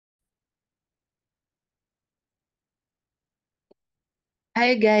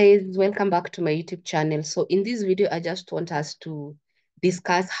Hi guys, welcome back to my YouTube channel. So in this video, I just want us to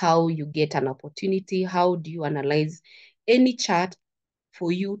discuss how you get an opportunity. How do you analyze any chart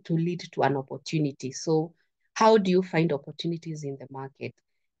for you to lead to an opportunity? So how do you find opportunities in the market?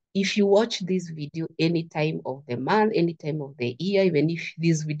 If you watch this video any time of the month, any time of the year, even if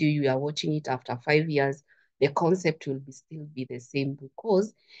this video you are watching it after 5 years, the concept will still be the same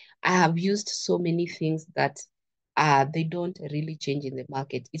because I have used so many things that they don't really change in the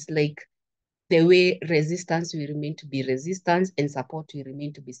market. It's like the way resistance will remain to be resistance and support will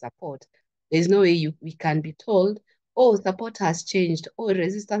remain to be support. There's no way we can be told, oh, support has changed, oh,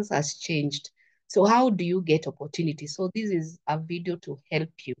 resistance has changed. So how do you get opportunity? So this is a video to help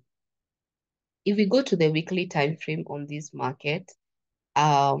you. If we go to the weekly time frame on this market,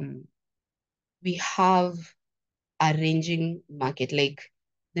 um, we have a ranging market. Like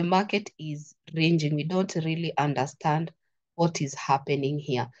the market is ranging. We don't really understand what is happening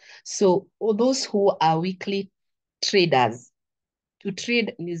here. So all those who are weekly traders, to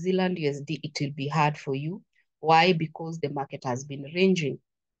trade New Zealand USD, it will be hard for you. Why? Because the market has been ranging.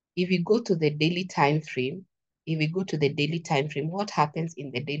 If you go to the daily time frame, what happens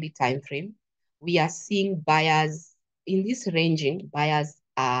in the daily time frame? We are seeing buyers in this ranging. Buyers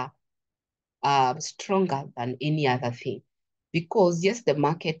are stronger than any other thing because yes, the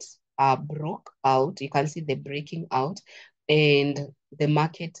market broke out. You can see the breaking out, and the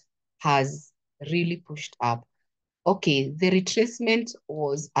market has really pushed up. Okay, the retracement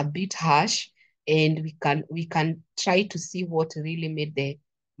was a bit harsh, and we can try to see what really made the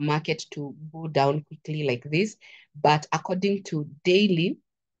market to go down quickly like this. But according to daily,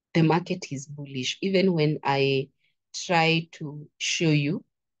 the market is bullish. Even when I try to show you,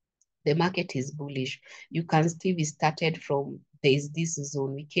 the market is bullish. You can see we started from, there is this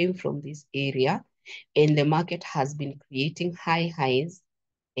zone. We came from this area, and the market has been creating high highs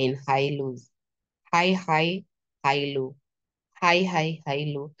and high lows. High, high, high, low. High, high,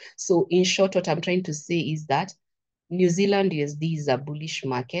 high, low. So in short, what I'm trying to say is that New Zealand USD is a bullish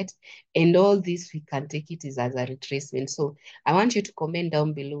market, and all this we can take it is as a retracement. So I want you to comment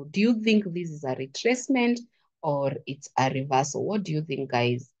down below. Do you think this is a retracement or it's a reversal? What do you think,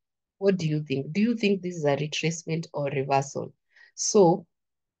 guys? What do you think? Do you think this is a retracement or reversal? So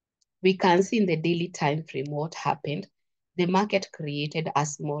we can see in the daily time frame what happened. The market created a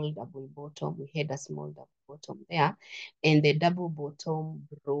small double bottom. We had a small double bottom there, and the double bottom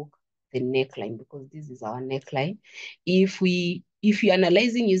broke the neckline because this is our neckline. If you're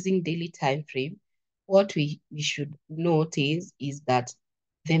analyzing using daily time frame, what we should notice is that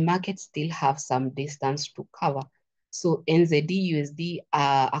the market still have some distance to cover. So NZD USD,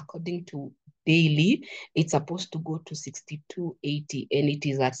 according to daily, it's supposed to go to 62.80 and it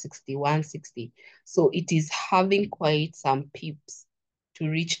is at 61.60. So it is having quite some pips to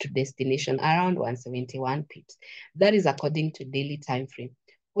reach to destination, around 171 pips. That is according to daily time frame.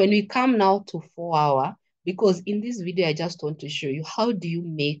 When we come now to 4 hour, because in this video, I just want to show you how do you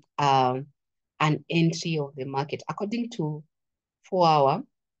make an entry of the market. According to 4 hour,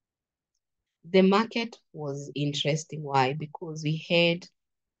 the market was interesting. Why? Because we had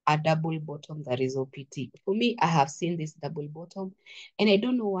a double bottom that is OPT. For me, I have seen this double bottom, and I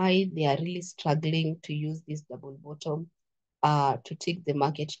don't know why they are really struggling to use this double bottom to take the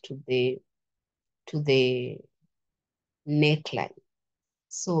market to the neckline.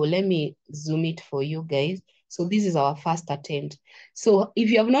 So let me zoom it for you guys. So this is our first attempt. So if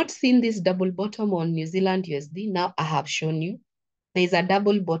you have not seen this double bottom on New Zealand USD, now I have shown you. There is a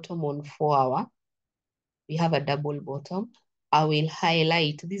double bottom on 4 hour. We have a double bottom. I will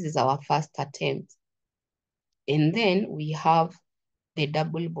highlight, this is our first attempt. And then we have the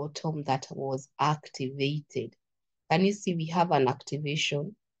double bottom that was activated. Can you see we have an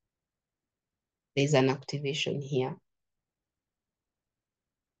activation? There's an activation here.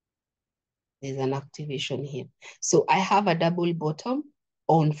 There's an activation here. So I have a double bottom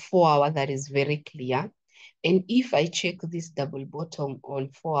on 4 hour that is very clear. And if I check this double bottom on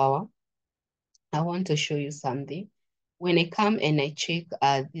 4 hour, I want to show you something. When I come and I check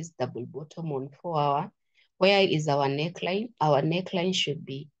this double bottom on 4 hour, where is our neckline? Our neckline should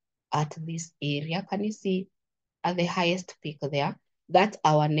be at this area. Can you see at the highest peak there? That's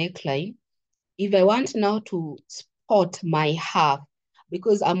our neckline. If I want now to spot my half,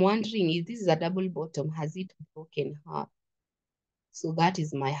 because I'm wondering if this is a double bottom, has it broken half? So that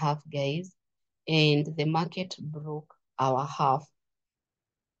is my half, guys. And the market broke our half.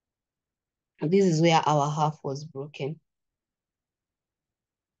 This is where our half was broken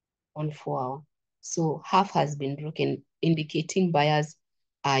on 4 hour. So half has been broken, indicating buyers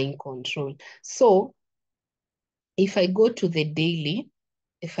are in control. So if I go to the daily,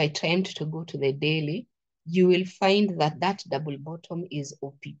 if I attempt to go to the daily, you will find that that double bottom is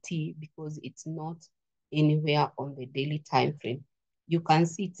OPT because it's not anywhere on the daily time frame. You can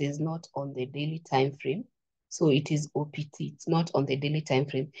see it is not on the daily time frame. So it is OPT. It's not on the daily time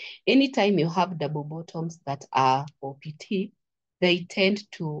frame. Anytime you have double bottoms that are OPT, they tend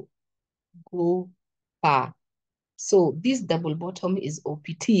to go far. So this double bottom is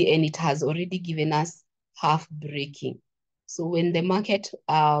OPT and it has already given us half breaking. So when the market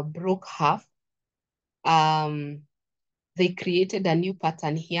broke half, they created a new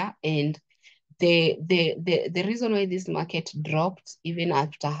pattern here, and the reason why this market dropped even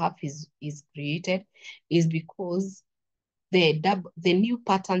after half is created is because the new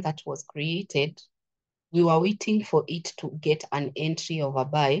pattern that was created, we were waiting for it to get an entry of a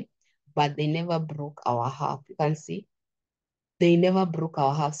buy, but they never broke our half. You can see they never broke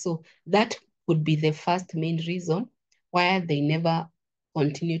our half. So that would be the first main reason why they never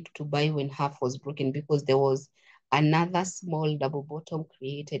continued to buy when half was broken, because there was another small double bottom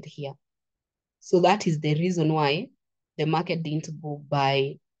created here. So that is the reason why the market didn't go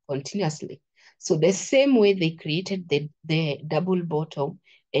buy continuously. So the same way they created the double bottom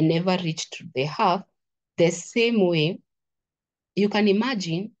and never reached the half, the same way you can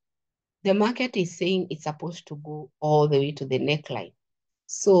imagine the market is saying it's supposed to go all the way to the neckline.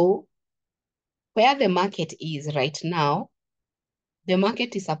 So where the market is right now, the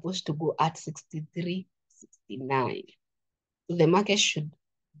market is supposed to go at 63.69. So the market should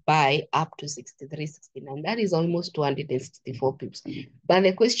buy up to 63.69. That is almost 264 pips. But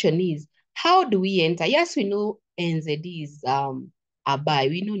the question is, how do we enter? Yes, we know NZD is a buy.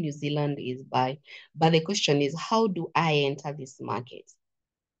 We know New Zealand is buy. But the question is, how do I enter this market?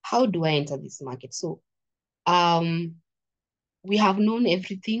 How do I enter this market? So we have known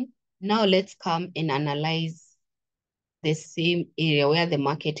everything. Now let's come and analyze the same area where the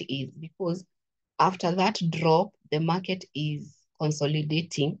market is, because after that drop, the market is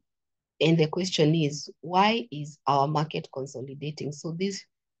consolidating. And the question is, why is our market consolidating? So this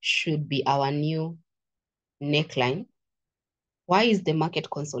should be our new neckline. Why is the market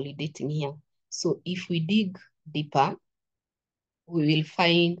consolidating here? So if we dig deeper, we will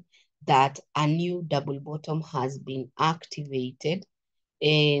find that a new double bottom has been activated,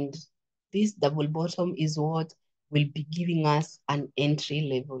 and this double bottom is what will be giving us an entry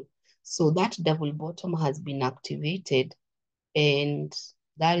level. So that double bottom has been activated, and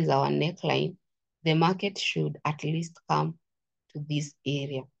that is our neckline. The market should at least come to this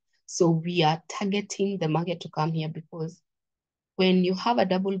area. So we are targeting the market to come here, because when you have a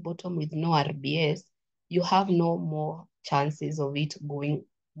double bottom with no RBS, you have no more chances of it going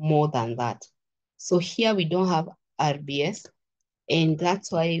more than that. So here we don't have RBS, and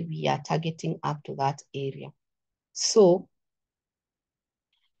that's why we are targeting up to that area. So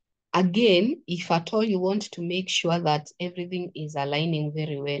again, if at all you want to make sure that everything is aligning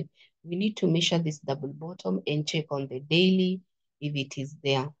very well, we need to measure this double bottom and check on the daily if it is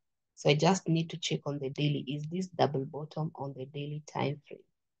there. So I just need to check on the daily. Is this double bottom on the daily time frame?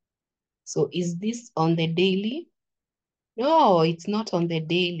 So is this on the daily? No, it's not on the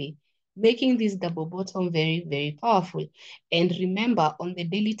daily, making this double bottom very, very powerful. And remember, on the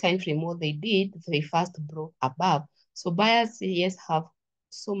daily time frame, what they did, they first broke above. So buyers, yes, have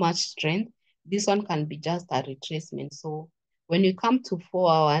so much strength. This one can be just a retracement. So when you come to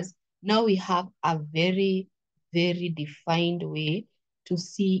 4 hours, now we have a very, very defined way to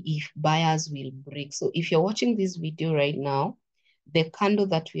see if buyers will break. So if you're watching this video right now, the candle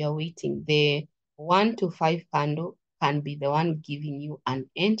that we are waiting, the 1 to 5 candle, can be the one giving you an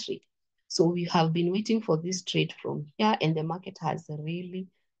entry. So we have been waiting for this trade from here, and the market has really,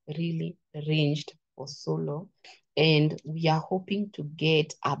 really ranged for so long. And we are hoping to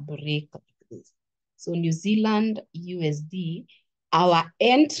get a break like this. So New Zealand USD, our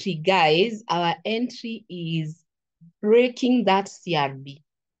entry, guys, our entry is breaking that CRB.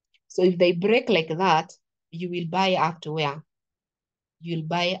 So if they break like that, you will buy up to where? You'll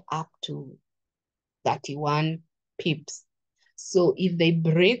buy up to 31 pips. So if they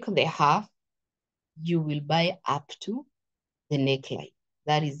break the half, you will buy up to the neckline.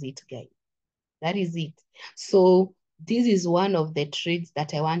 That is it, guys. That is it. So this is one of the trades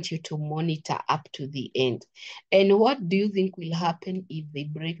that I want you to monitor up to the end. And what do you think will happen if they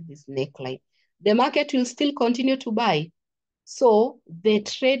break this neckline? The market will still continue to buy. So the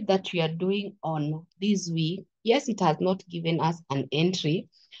trade that we are doing on this week, yes, it has not given us an entry,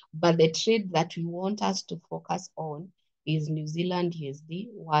 but the trade that we want us to focus on is New Zealand USD.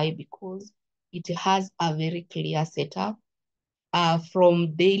 Why? Because it has a very clear setup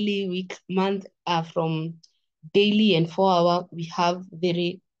from daily, week, month, from daily and 4 hour, we have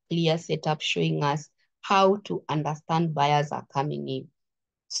very clear setup showing us how to understand buyers are coming in.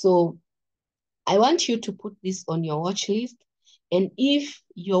 So I want you to put this on your watch list. And if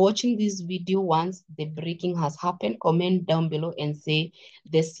you're watching this video once the breaking has happened, comment down below and say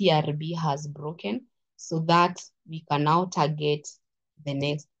the CRB has broken so that we can now target the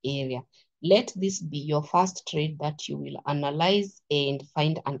next area. Let this be your first trade that you will analyze and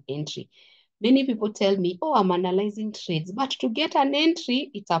find an entry. Many people tell me, oh, I'm analyzing trades, but to get an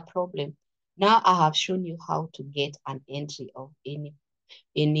entry, it's a problem. Now I have shown you how to get an entry of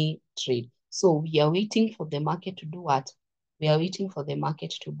any trade. So we are waiting for the market to do what? We are waiting for the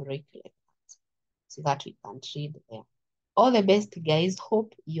market to break like that so that we can trade there. All the best, guys.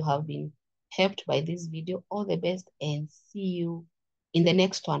 Hope you have been helped by this video. All the best and see you in the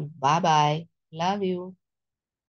next one. Bye-bye. Love you.